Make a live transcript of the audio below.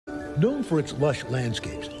Known for its lush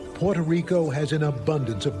landscapes, Puerto Rico has an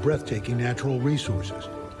abundance of breathtaking natural resources.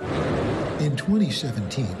 In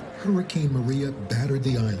 2017, Hurricane Maria battered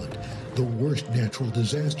the island, the worst natural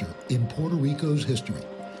disaster in Puerto Rico's history,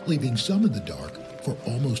 leaving some in the dark for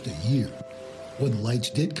almost a year. When the lights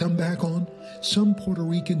did come back on, some Puerto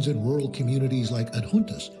Ricans in rural communities like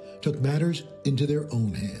Adjuntas took matters into their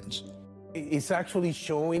own hands. It's actually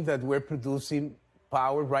showing that we're producing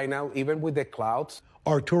power right now, even with the clouds.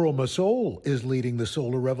 Arturo Masol is leading the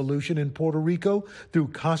solar revolution in Puerto Rico through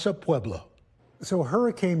Casa Pueblo. So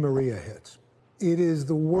Hurricane Maria hits. It is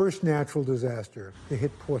the worst natural disaster to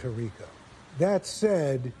hit Puerto Rico. That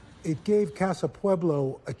said, it gave Casa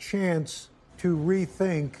Pueblo a chance to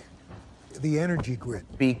rethink the energy grid.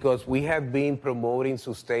 Because we have been promoting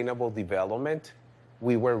sustainable development,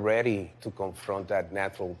 we were ready to confront that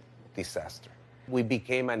natural disaster. We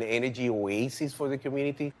became an energy oasis for the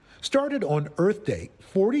community. Started on Earth Day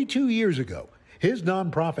 42 years ago, his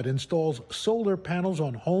nonprofit installs solar panels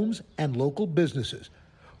on homes and local businesses,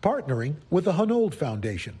 partnering with the Hunold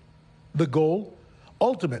Foundation. The goal?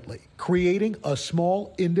 Ultimately, creating a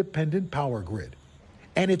small independent power grid.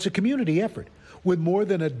 And it's a community effort with more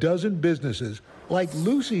than a dozen businesses like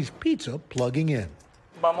Lucy's Pizza plugging in.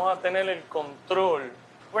 Vamos a tener el control.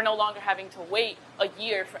 We're no longer having to wait a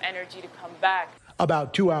year for energy to come back.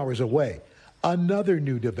 About 2 hours away, another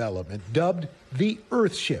new development dubbed the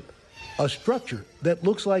Earthship, a structure that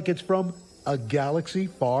looks like it's from a galaxy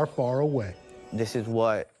far, far away. This is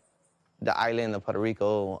what the island of Puerto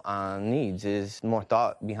Rico needs, is more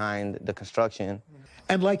thought behind the construction.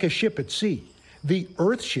 And like a ship at sea, the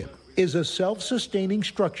Earthship is a self-sustaining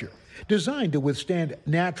structure designed to withstand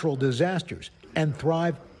natural disasters and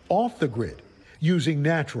thrive off the grid, using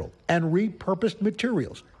natural and repurposed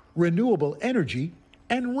materials, renewable energy,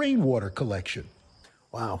 and rainwater collection.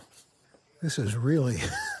 Wow, this is really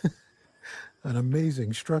an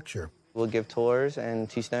amazing structure. We'll give tours and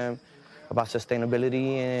teach them about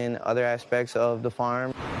sustainability and other aspects of the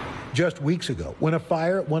farm. Just weeks ago, when a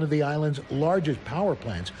fire at one of the island's largest power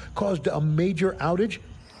plants caused a major outage,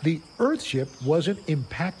 the Earthship wasn't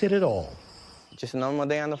impacted at all. Just a normal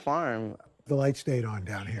day on the farm. The light stayed on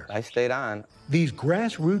down here. I stayed on. These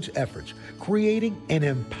grassroots efforts creating an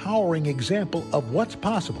empowering example of what's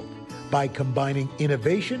possible by combining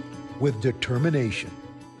innovation with determination.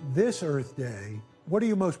 This Earth Day, what are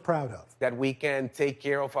you most proud of? That we can take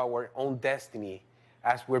care of our own destiny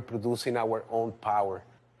as we're producing our own power,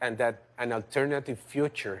 and that an alternative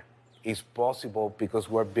future is possible because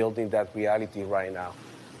we're building that reality right now.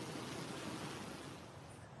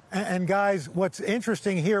 And guys, what's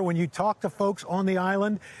interesting here, when you talk to folks on the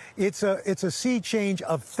island, it's a sea change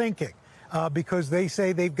of thinking because they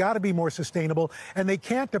say they've got to be more sustainable and they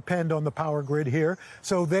can't depend on the power grid here.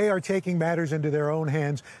 So they are taking matters into their own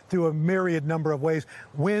hands through a myriad number of ways: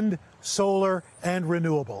 wind, solar, and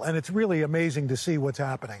renewable. And it's really amazing to see what's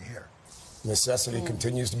happening here. Necessity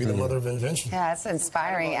continues to be the mother of invention. Yeah, it's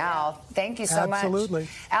inspiring, Al. Thank you so much. Absolutely.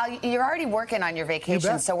 Al, you're already working on your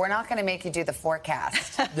vacation, so we're not going to make you do the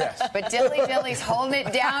forecast. Yes. But Dilly's holding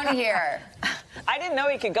it down here. I didn't know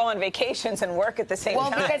he could go on vacations and work at the same time.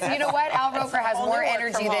 Well, because you know what? Al Roker has more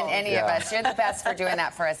energy than any of us. You're the best for doing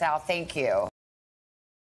that for us, Al. Thank you.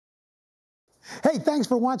 Hey, thanks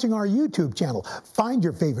for watching our YouTube channel. Find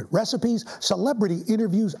your favorite recipes, celebrity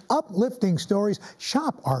interviews, uplifting stories,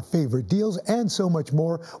 shop our favorite deals, and so much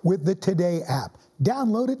more with the Today app.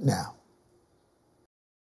 Download it now.